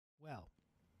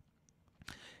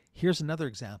Here's another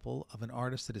example of an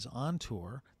artist that is on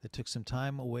tour that took some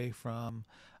time away from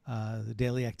the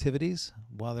daily activities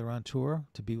while they're on tour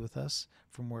to be with us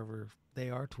from wherever they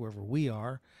are to wherever we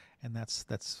are, and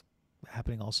that's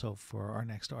happening also for our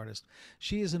next artist.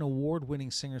 She is an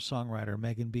award-winning singer-songwriter.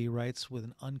 Megan B writes with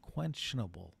an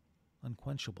unquenchable.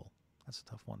 That's a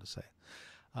tough one to say.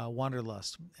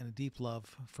 Wanderlust and a deep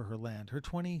love for her land. Her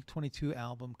 2022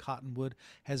 album, Cottonwood,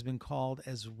 has been called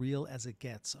as real as it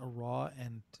gets, a raw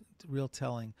and real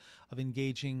telling of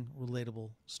engaging, relatable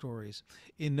stories.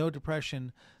 In No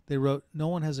Depression, they wrote, "No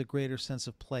one has a greater sense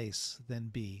of place than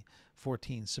B."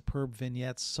 14 superb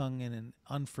vignettes sung in an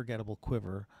unforgettable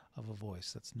quiver of a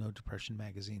voice. That's No Depression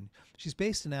magazine. She's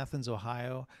based in Athens,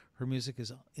 Ohio. Her music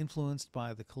is influenced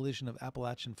by the collision of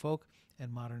Appalachian folk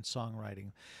and modern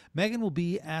songwriting. Megan will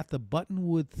be at the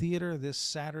Buttonwood Theater this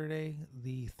Saturday,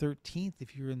 the 13th,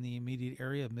 if you're in the immediate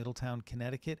area of Middletown,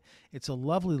 Connecticut. It's a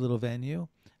lovely little venue,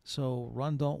 so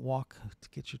run, don't walk to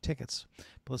get your tickets.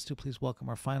 But let's please welcome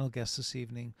our final guest this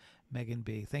evening, Megan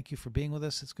B. Thank you for being with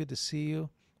us. It's good to see you.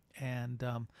 And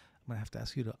I'm going to have to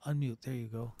ask you to unmute. There you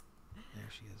go. There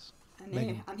she is.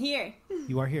 I'm here.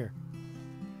 You are here.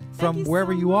 From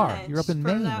wherever you are. You're up in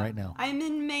Maine right now. I'm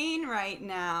in Maine right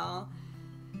now.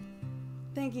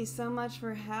 Thank you so much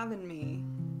for having me.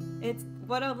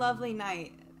 What a lovely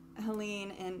night.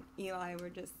 Helene and Eli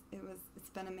it's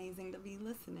been amazing to be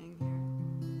listening here.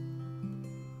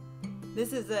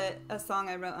 This is a song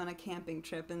I wrote on a camping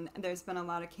trip, and there's been a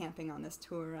lot of camping on this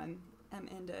tour. I'm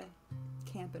into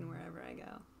camping wherever I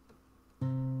go.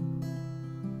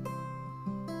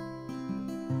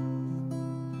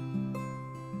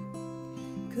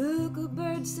 Cuckoo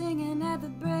birds singing at the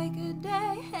break of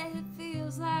day. It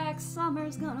feels like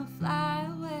summer's gonna fly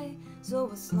away, so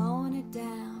we're slowing it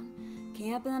down,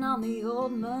 camping on the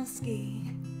old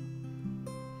Muskie.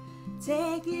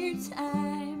 Take your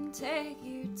time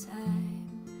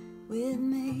with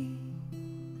me.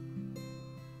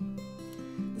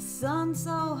 The sun's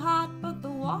so hot, but the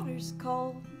water's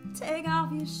cold. Take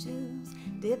off your shoes,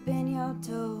 dip in your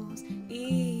toes,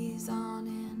 ease on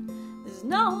in. There's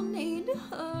no need to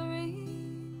hurry.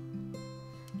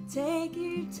 Take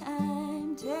your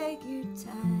time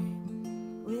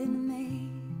with me.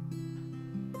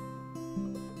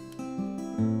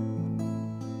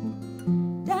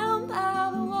 Down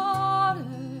by the water,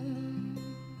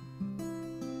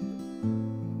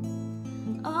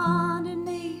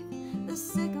 underneath the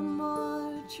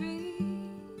sycamore trees.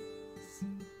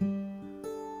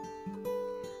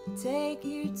 Take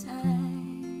your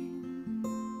time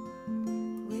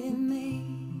with me.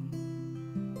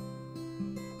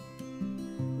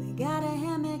 We got a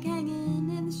hammock hanging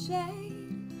in the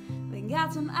shade. We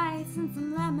got some ice and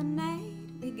some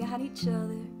lemonade. We got each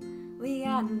other. We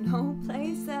got no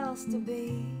place else to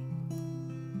be.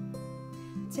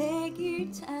 Take your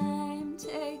time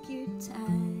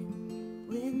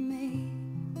with me.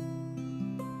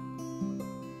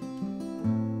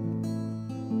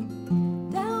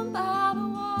 Down by the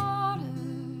water,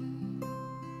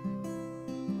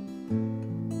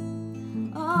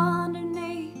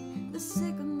 underneath the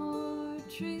sycamore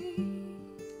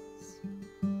trees.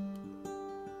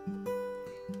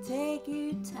 Take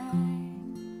your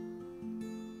time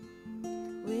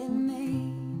with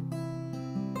me.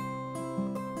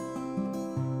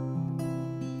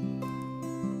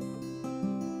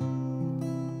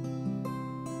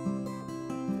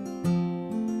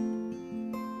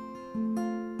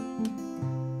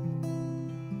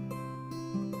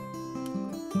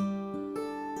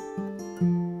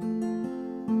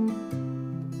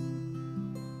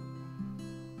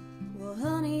 Well,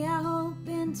 honey, I hope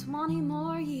in 20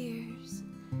 more years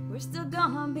we're still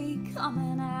gonna be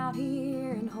coming out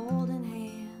here and holding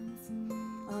hands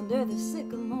under the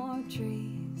sycamore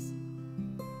trees.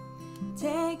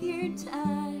 Take your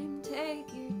time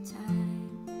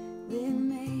with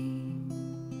me.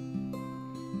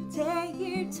 Take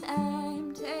your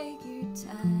time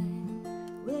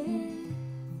with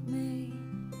me.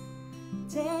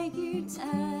 Take your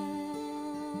time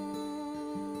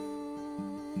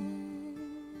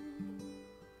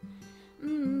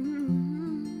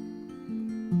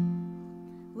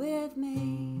with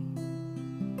me.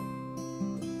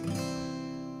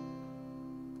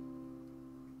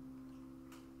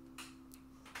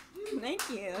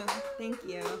 Thank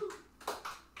you.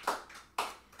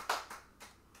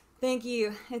 Thank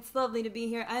you. It's lovely to be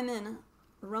here. I'm in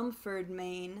Rumford,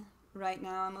 Maine right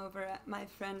now. I'm over at my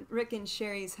friend Rick and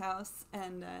Sherry's house,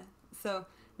 and so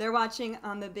they're watching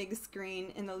on the big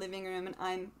screen in the living room, and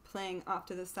I'm playing off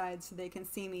to the side so they can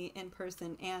see me in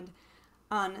person and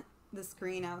on the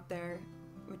screen out there,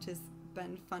 which is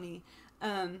been funny.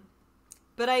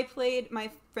 But I played, my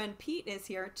friend Pete is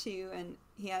here too, and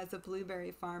he has a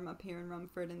blueberry farm up here in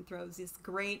Rumford and throws this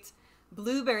great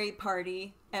blueberry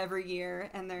party every year.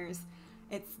 And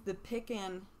it's the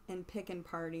Pickin' and Pickin'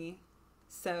 party.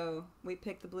 So we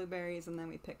pick the blueberries and then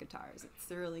we pick guitars.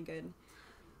 It's a really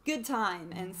good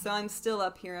time. And so I'm still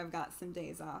up here. I've got some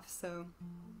days off. So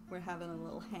we're having a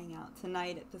little hangout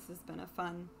tonight. This has been a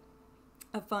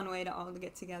fun way to all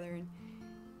get together and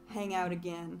hang out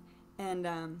again. And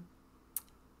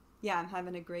yeah, I'm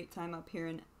having a great time up here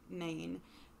in Maine,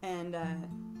 and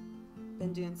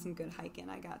been doing some good hiking.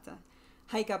 I got to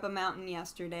hike up a mountain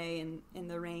yesterday in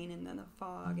the rain and then the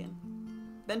fog, and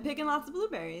been picking lots of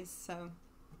blueberries. So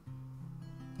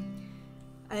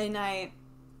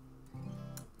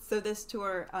this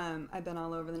tour, I've been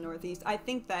all over the Northeast. I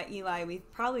think that, Eli,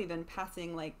 we've probably been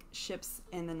passing like ships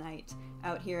in the night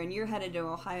out here, and you're headed to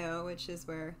Ohio, which is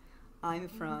where I'm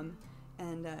from,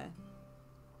 and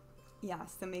yeah,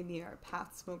 so maybe our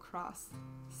paths will cross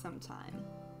sometime.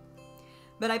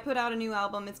 But I put out a new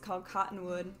album. It's called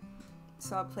Cottonwood,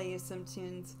 so I'll play you some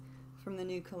tunes from the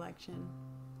new collection.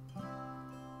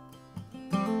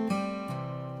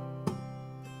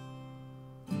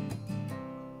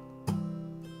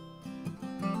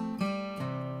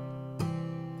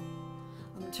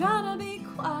 I'm trying to be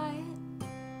quiet,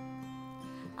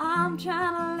 I'm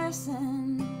trying to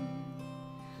listen,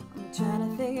 I'm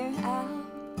trying to figure out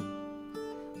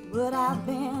what I've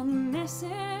been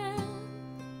missing.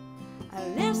 I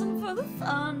listen for the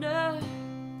thunder,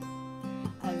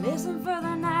 I listen for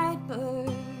the night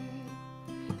bird,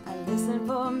 I listen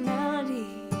for a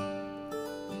melody,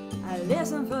 I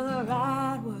listen for the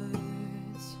right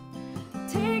words.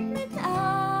 Take me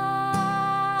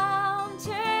down,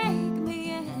 take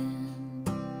me in,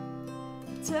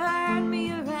 turn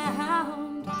me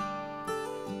around,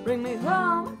 bring me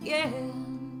home again.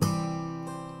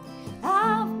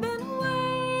 I've been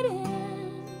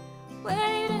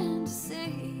waiting to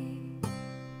see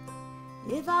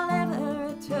if I'll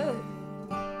ever return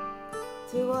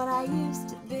to what I used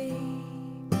to be.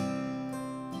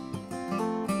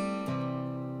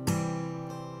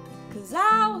 'Cause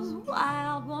I was a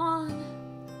wild one,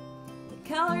 the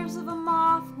colors of a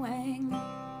moth wing.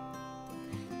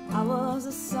 I was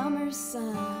a summer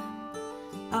sun,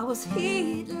 I was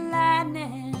heat and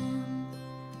lightning,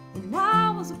 and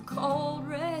I was a cold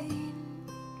rain,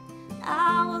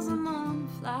 I was a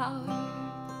moonflower,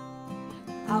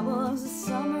 I was a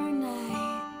summer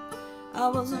night, I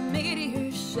was a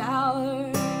meteor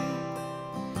shower.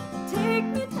 Take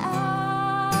me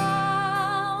down,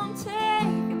 take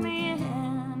me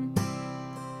in,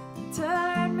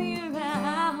 turn me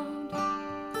around,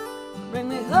 bring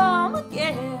me home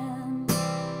again.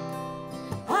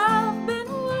 I've been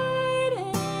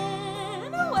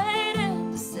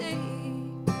waiting to see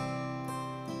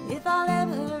if I'll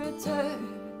ever return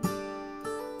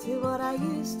to what I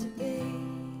used to be.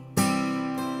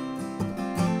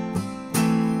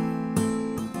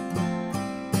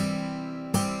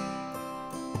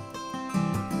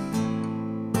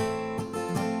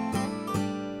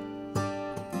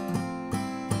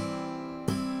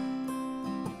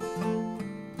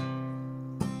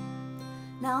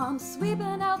 Now I'm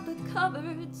sweeping out the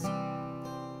cupboards,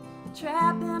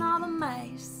 trapping all the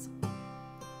mice,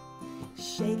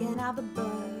 shaking out the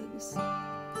bugs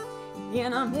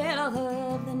in the middle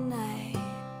of the night,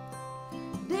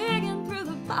 digging through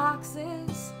the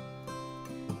boxes,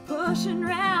 pushing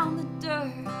round the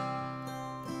dirt,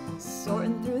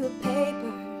 sorting through the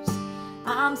papers.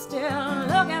 I'm still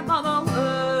looking for the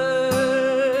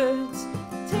words.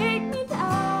 Take me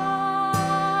down,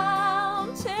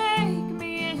 take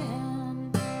me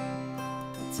in,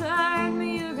 turn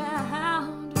me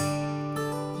around,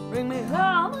 bring me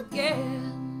home again.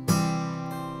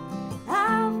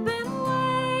 I've been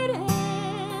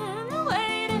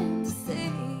waiting to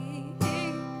see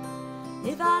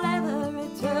if I'll ever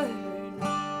return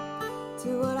to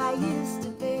what I used to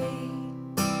be.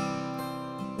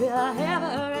 Will I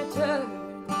ever return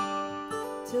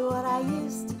to what I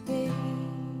used to be?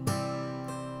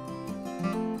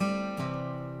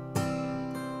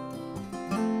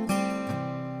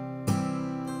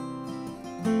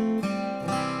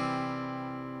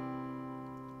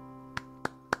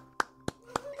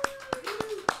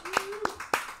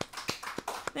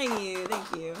 Thank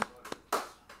you.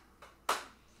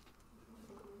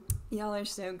 Y'all are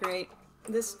so great.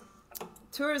 This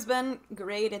tour has been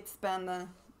great. It's been the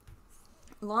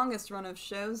longest run of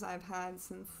shows I've had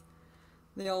since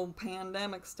the old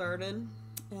pandemic started,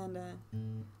 and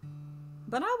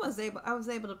but I was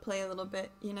able to play a little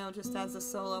bit, you know, just as a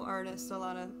solo artist, a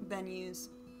lot of venues.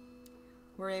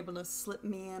 were able to slip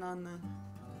me in on the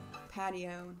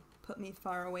patio and put me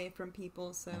far away from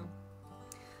people. So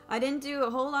I didn't do a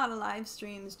whole lot of live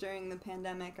streams during the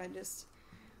pandemic. I just,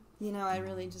 I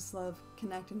really just love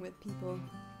connecting with people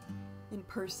in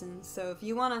person. So if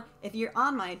you're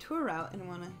on my tour route and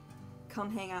want to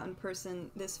come hang out in person,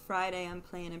 this Friday I'm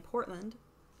playing in Portland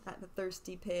at the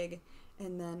Thirsty Pig,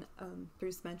 and then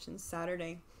Bruce mentioned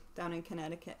Saturday down in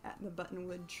Connecticut at the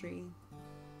Buttonwood Tree.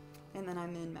 And then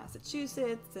I'm in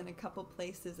Massachusetts and a couple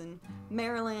places in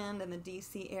Maryland and the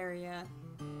DC area,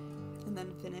 and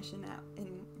then finishing out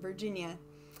in Virginia.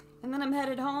 And then I'm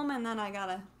headed home, and then I got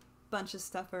a bunch of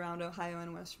stuff around Ohio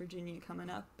and West Virginia coming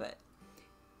up, but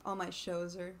all my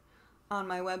shows are on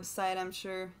my website. I'm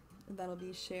sure that'll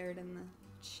be shared in the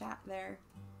chat there.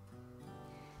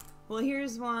 Well,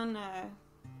 here's one.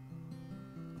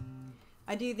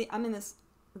 I'm in this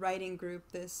writing group,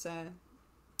 this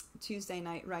Tuesday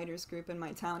night writers group in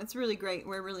my town. It's really great.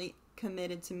 We're really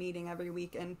committed to meeting every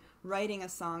week and writing a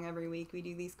song every week. We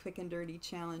do these quick and dirty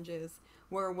challenges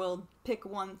where we'll pick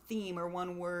one theme or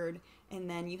one word, and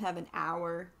then you have an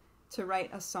hour to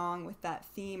write a song with that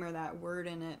theme or that word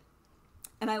in it.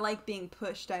 And I like being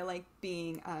pushed. I like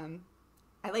being,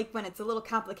 I like when it's a little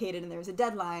complicated and there's a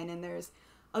deadline and there's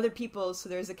other people, so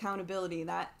there's accountability.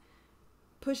 That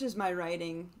pushes my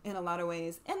writing in a lot of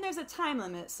ways. And there's a time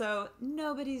limit, so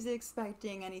nobody's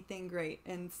expecting anything great.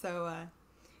 And so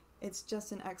it's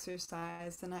just an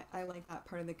exercise, and I like that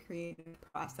part of the creative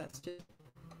process, just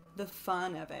the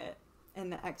fun of it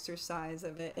and the exercise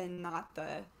of it, and not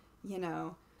the,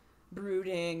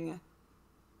 brooding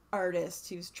artist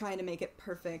who's trying to make it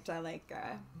perfect. I like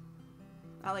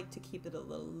to keep it a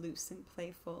little loose and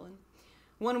playful. And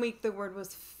one week the word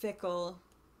was fickle,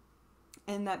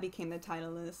 and that became the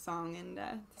title of the song. And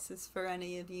this is for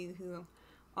any of you who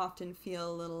often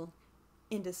feel a little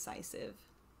indecisive.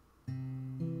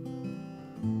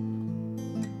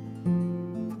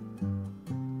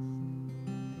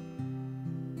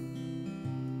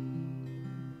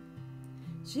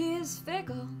 She is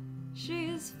fickle, she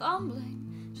is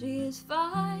fumbling, she is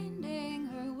finding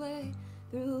her way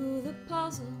through the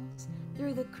puzzles,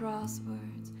 through the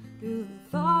crosswords, through the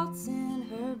thoughts in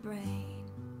her brain.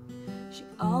 She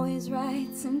always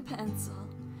writes in pencil,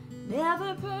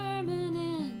 never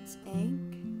permanent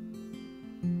ink.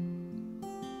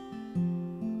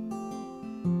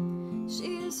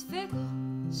 She is fickle,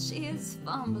 she is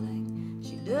fumbling,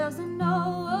 she doesn't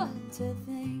know what to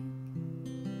think.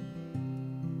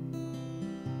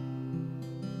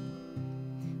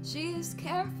 She is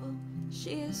careful,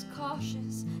 she is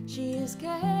cautious, she is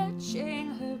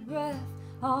catching her breath.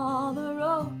 All the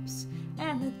ropes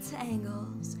and the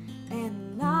tangles and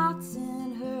the knots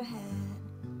in her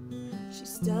head. She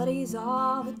studies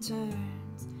all the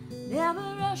turns, never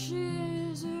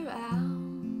rushes around.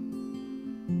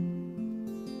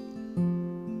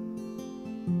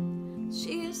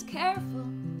 She is careful,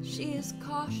 she is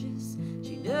cautious,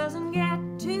 she doesn't get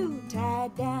too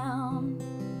tied down.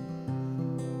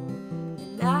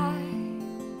 And I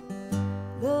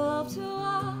love to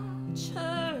watch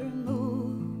her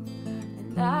move,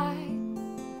 and I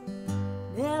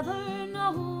never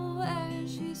know where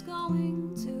she's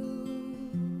going to.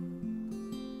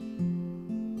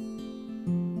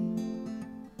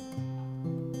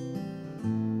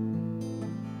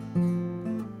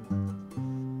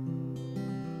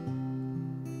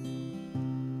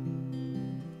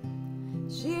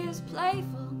 She is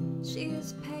playful, she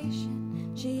is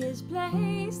patient, she is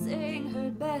placing her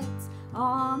bets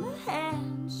on the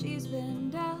hand she's been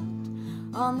dealt,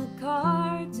 on the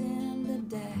cards in the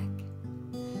deck.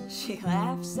 She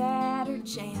laughs at her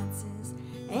chances,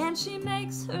 and she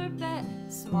makes her bet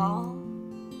small.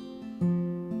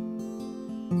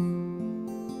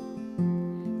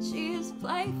 She is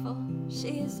playful,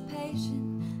 she is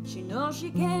patient, she knows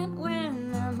she can't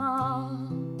win them all.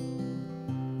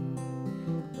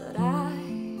 But I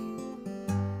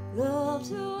love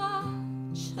to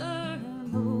watch her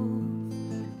move,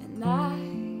 and I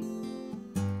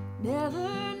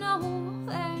never know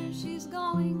where she's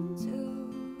going to.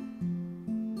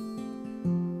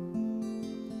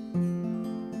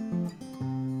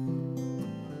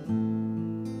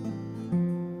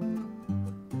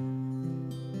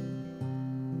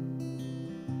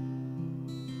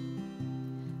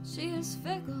 She is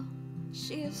fickle,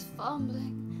 she is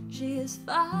fumbling, she is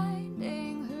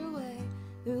finding her way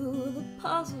through the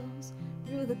puzzles,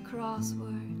 through the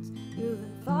crosswords, through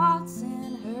the thoughts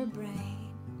in her brain.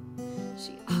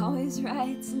 She always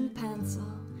writes in pencil,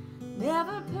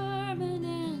 never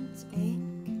permanent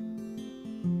ink.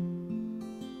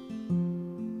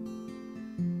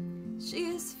 She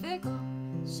is fickle,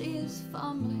 she she is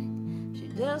fumbling, she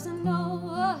doesn't know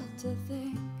what to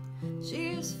think. She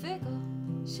is fickle,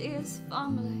 she is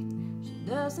fumbling, she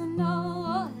doesn't know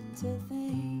what to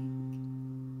think.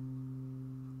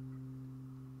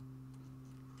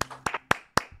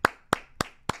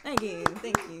 Thank you,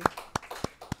 thank you.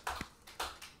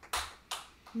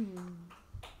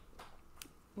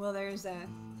 Well,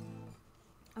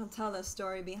 I'll tell the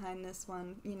story behind this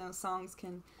one. You know, songs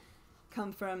can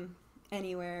come from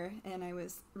anywhere, and I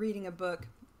was reading a book.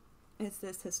 It's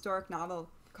this historic novel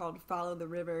called Follow the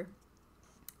River,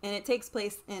 and it takes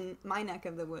place in my neck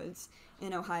of the woods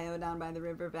in Ohio, down by the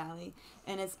river valley,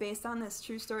 and it's based on this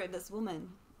true story of this woman,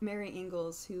 Mary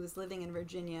Ingalls, who was living in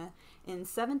Virginia in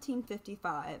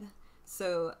 1755.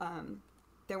 So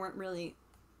there weren't really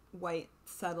white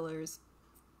settlers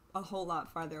a whole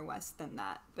lot farther west than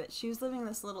that, but she was living in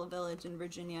this little village in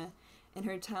Virginia, and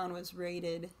her town was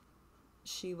raided.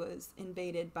 She was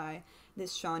invaded by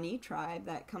this Shawnee tribe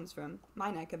that comes from my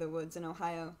neck of the woods in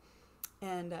Ohio,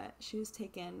 and she was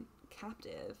taken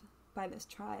captive by this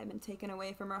tribe and taken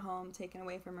away from her home, taken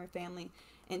away from her family,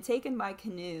 and taken by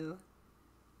canoe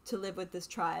to live with this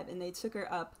tribe. And they took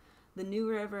her up the New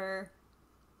River,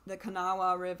 the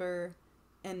Kanawha River,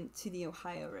 and to the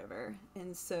Ohio River.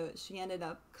 And so she ended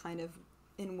up kind of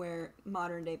in where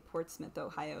modern day Portsmouth,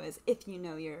 Ohio is, if you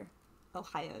know your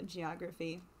Ohio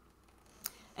geography.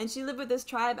 And she lived with this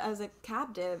tribe as a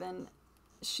captive, and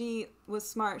she was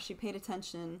smart. She paid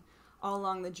attention all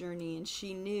along the journey, and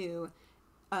she knew,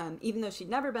 even though she'd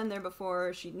never been there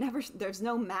before, there's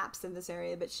no maps in this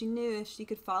area, but she knew if she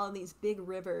could follow these big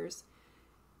rivers,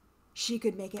 she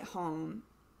could make it home.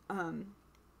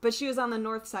 But she was on the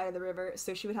north side of the river,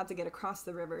 so she would have to get across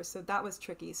the river, so that was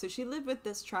tricky. So she lived with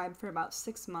this tribe for about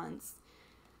 6 months,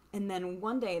 and then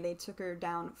one day they took her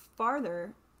down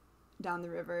farther down the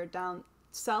river, down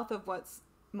south of what's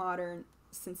modern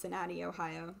Cincinnati,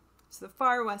 Ohio. So the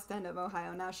far west end of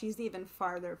Ohio. Now she's even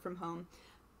farther from home,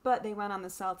 but they went on the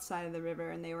south side of the river,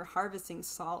 and they were harvesting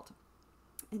salt,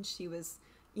 and she was,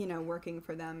 working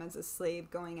for them as a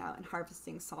slave, going out and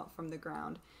harvesting salt from the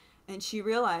ground. And she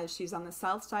realized she's on the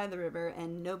south side of the river,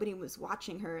 and nobody was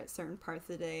watching her at certain parts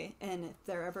of the day, and if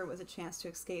there ever was a chance to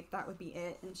escape, that would be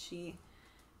it. And she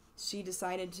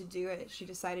decided to do it. She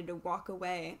decided to walk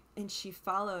away, and she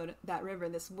followed that river.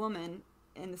 This woman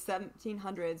in the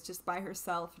 1700s, just by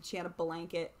herself, she had a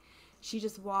blanket. She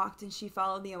just walked, and she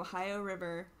followed the Ohio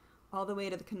River all the way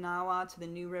to the Kanawha, to the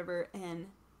New River, and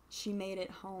she made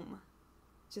it home.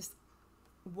 Just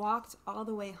walked all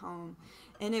the way home.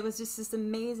 And it was just this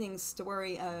amazing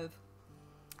story of,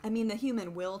 the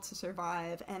human will to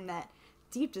survive, and that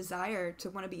deep desire to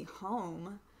want to be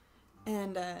home.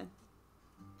 And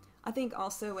I think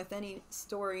also with any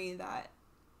story that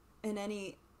in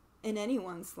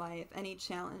anyone's life, any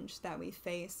challenge that we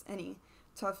face, any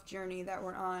tough journey that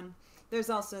we're on,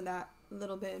 there's also that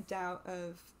little bit of doubt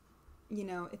of,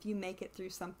 if you make it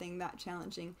through something that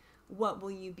challenging, what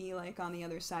will you be like on the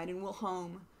other side? And will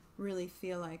home really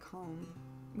feel like home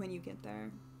when you get there?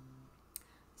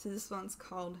 So this one's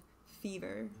called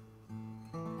Fever.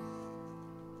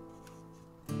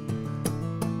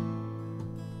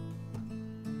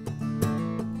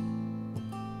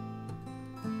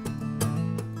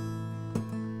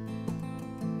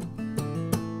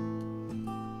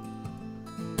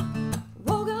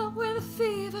 Woke up with a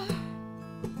fever,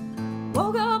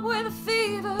 woke up with a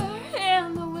fever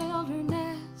in the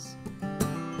wilderness.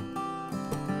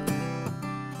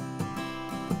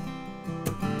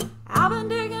 I've been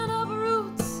digging up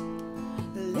roots,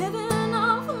 living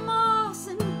off of moss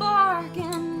and bark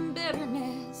and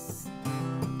bitterness.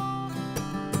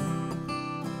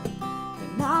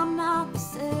 And I'm not the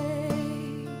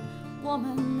same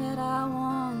woman that I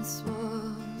once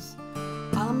was.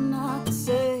 I'm not the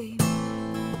same.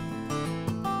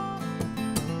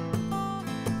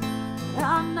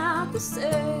 I'm not the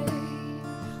same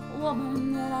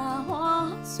woman that I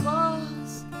once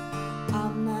was.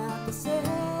 I'm not the same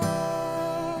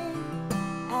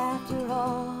after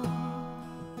all.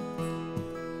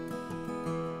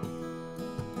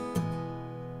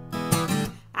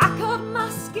 I cut my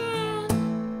skin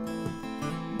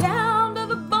down to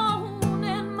the bone,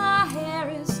 and my hair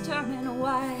is turning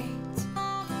white.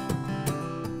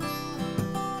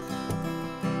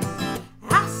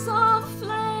 I saw the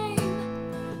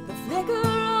flame, the flicker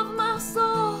of my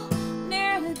soul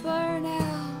nearly burn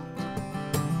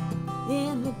out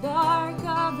in the dark.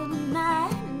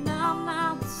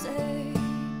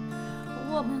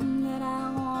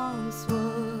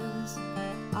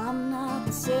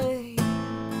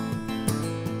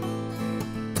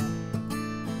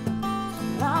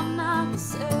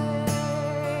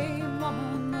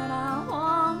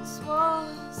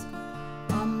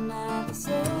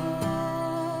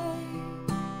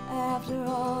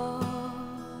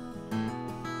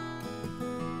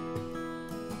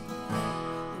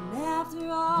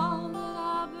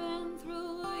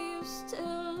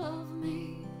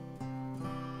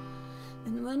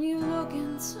 When you look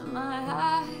into my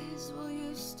eyes, will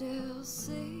you still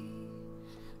see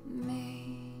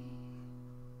me?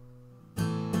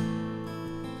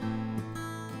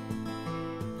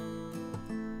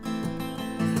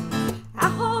 I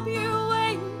hope you're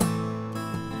waiting,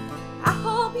 I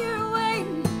hope you're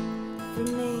waiting for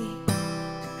me to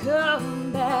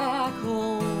come back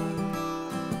home.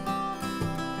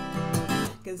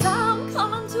 'Cause I'm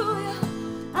coming to you,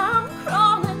 I'm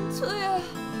crawling to you,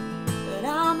 but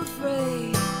I'm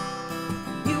afraid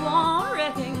you won't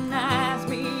recognize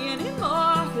me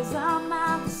anymore. 'Cause I'm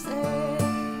not the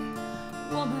same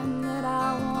woman that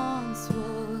I once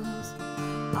was.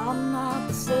 I'm not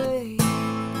the same.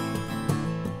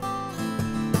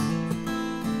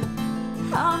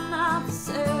 I'm not the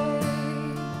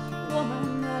same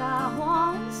woman that I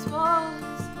once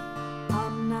was.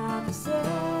 I'm not the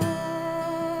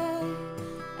same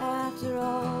after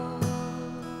all.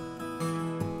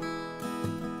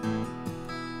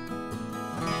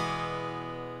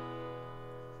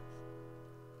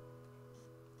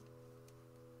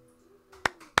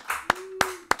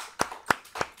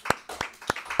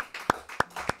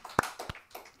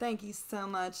 Thank you so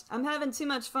much. I'm having too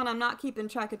much fun. I'm not keeping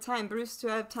track of time. Bruce, do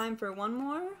I have time for one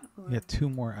more? Or? Yeah, 2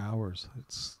 more hours.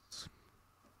 It's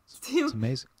Two.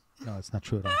 amazing. No, it's not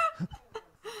true at all.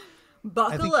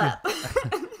 Buckle up.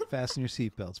 Fasten your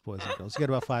seatbelts, boys and girls. You got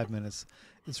about 5 minutes.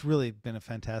 It's really been a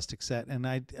fantastic set, and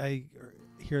I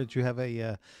hear that you have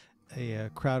a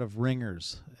crowd of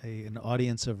ringers, an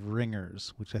audience of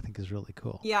ringers, which I think is really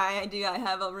cool. Yeah, I do. I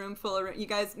have a room full of... You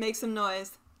guys make some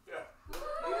noise.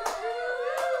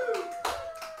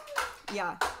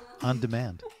 Yeah. On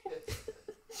demand.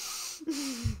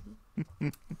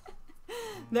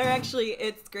 They're actually,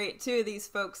 it's great too. These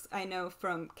folks I know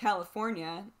from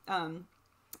California. And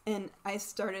I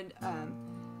started,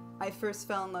 I first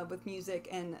fell in love with music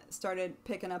and started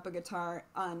picking up a guitar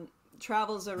on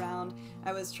travels around.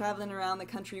 I was traveling around the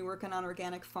country working on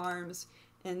organic farms,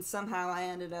 and somehow I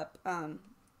ended up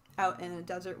out in a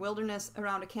desert wilderness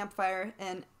around a campfire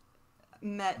and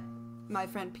met my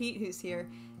friend Pete, who's here.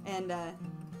 And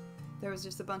there was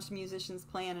just a bunch of musicians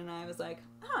playing, and I was like,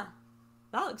 huh,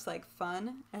 that looks like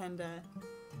fun. And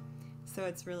so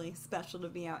it's really special to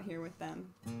be out here with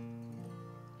them.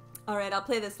 All right, I'll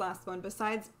play this last one.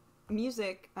 Besides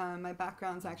music, my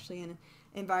background's actually in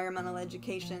environmental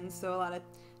education, so a lot of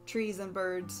trees and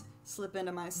birds slip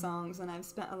into my songs, and I've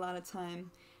spent a lot of time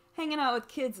hanging out with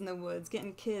kids in the woods,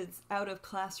 getting kids out of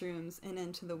classrooms and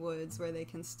into the woods where they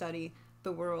can study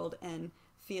the world and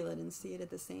feel it and see it at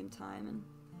the same time. And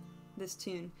this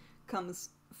tune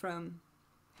comes from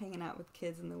hanging out with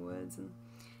kids in the woods. And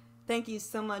thank you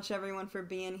so much, everyone, for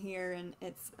being here, and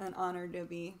it's an honor to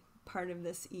be part of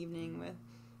this evening with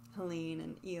Helene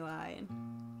and Eli, and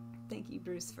thank you,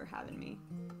 Bruce, for having me.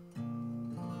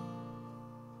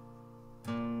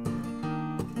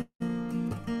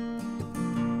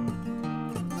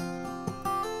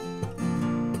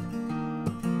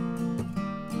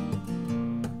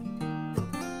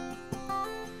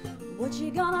 What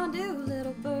you gonna do,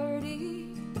 little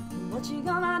birdie? What you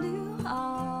gonna do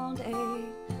all day?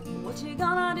 What you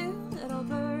gonna do, little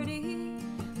birdie?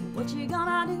 What you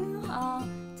gonna do all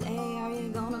day? Are you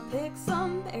gonna pick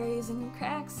some berries and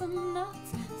crack some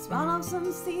nuts? Swallow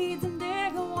some seeds and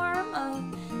dig a worm up?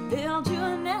 Build you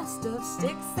a nest of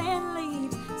sticks and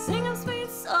leaves? Sing a sweet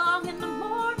song in the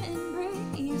morning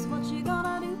breeze? What you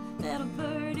gonna do, little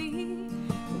birdie?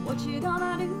 What you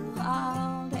gonna do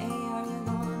all day? Are you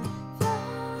gonna fly?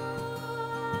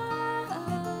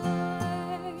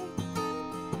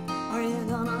 Are you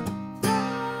gonna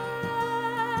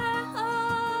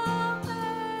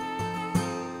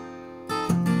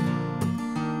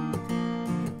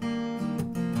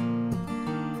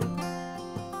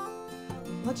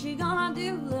What you gonna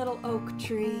do, little oak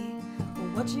tree?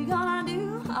 What you gonna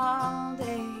do all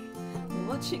day?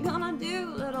 What you gonna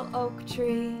do, little oak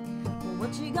tree?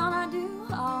 What you gonna do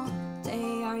all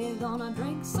day? Are you gonna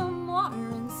drink some water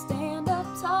and stand up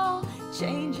tall?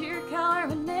 Change your color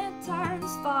when it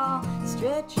turns fall?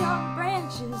 Stretch your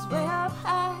branches way up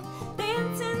high?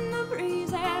 Dance in the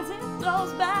breeze as it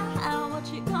blows by? What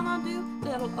you gonna do,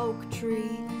 little oak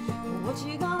tree? What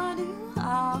you gonna do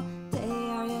all day?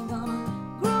 Are you gonna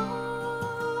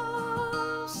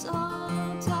grow so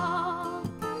tall?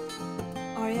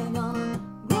 Are you gonna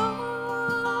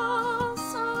grow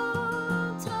so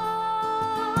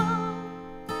tall?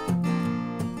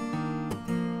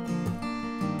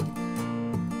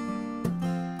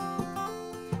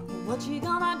 What you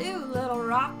gonna do, little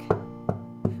rock?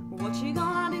 What you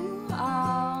gonna do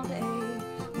all day?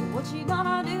 What you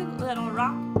gonna do, little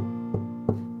rock?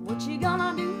 What you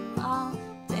gonna do all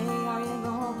day?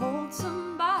 hold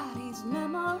somebody's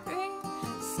memory.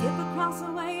 Skip across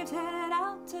the waves, headed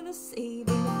out to the sea.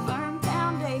 Build a firm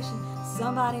foundation,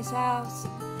 somebody's house.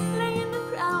 Lay in the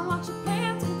ground, watch your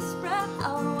plants get spread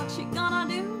out. What you gonna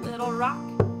do, little rock?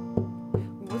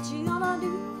 What you gonna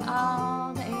do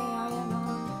all day? Are you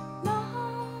gonna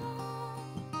lie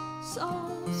so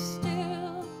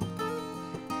still?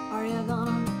 Are you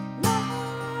gonna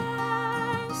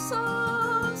lie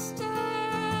so still?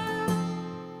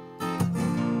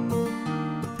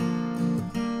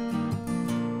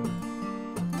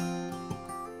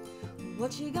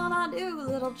 What you gonna do,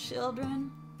 little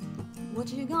children?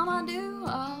 What you gonna do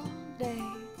all day?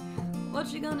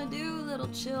 What you gonna do, little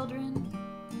children?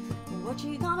 What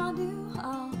you gonna do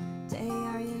all day?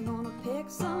 Are you gonna pick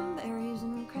some berries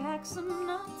and crack some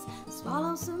nuts?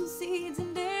 Swallow some seeds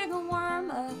and dig a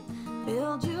worm up?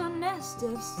 Build you a nest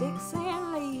of sticks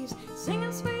and leaves? Sing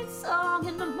a sweet song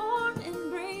in the morning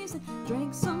breeze? And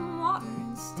drink some water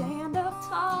and stand up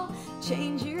tall?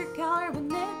 Change your color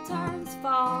when it turns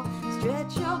fall?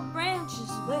 Stretch your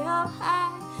branches way up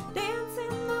high? Dance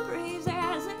in the breeze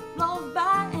as it blows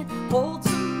by? And hold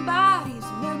somebody's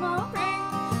memory.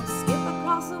 Skip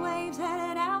across the waves,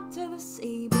 headed out to the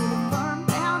sea. Build a firm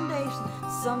foundation,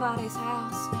 somebody's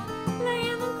house. Lay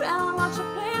in the ground, watch your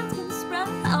plants get spread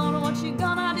out. What you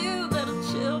gonna do, little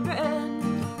children?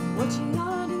 What you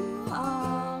gonna do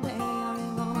all day? Are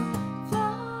you gonna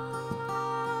fly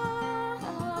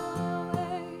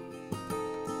away?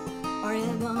 Are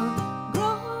you gonna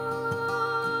grow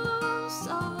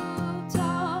so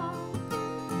tall?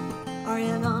 Are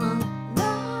you gonna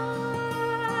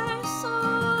lie so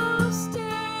still?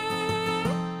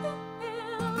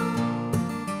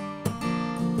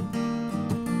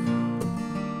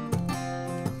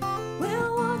 Well,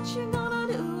 what you gonna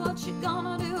do? What you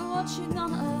gonna do? What you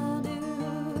gonna do?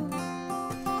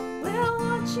 Well,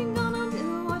 what you gonna do?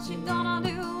 What you gonna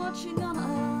do? What you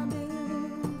gonna do?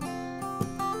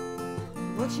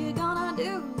 What you gonna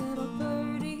do, little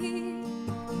birdie?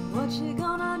 What you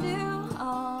gonna do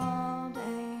all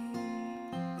day?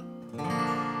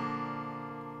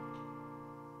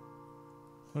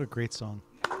 What a great song.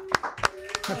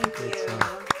 Thank Great you. song.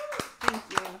 Thank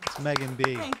you. It's Megan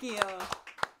B. Thank you.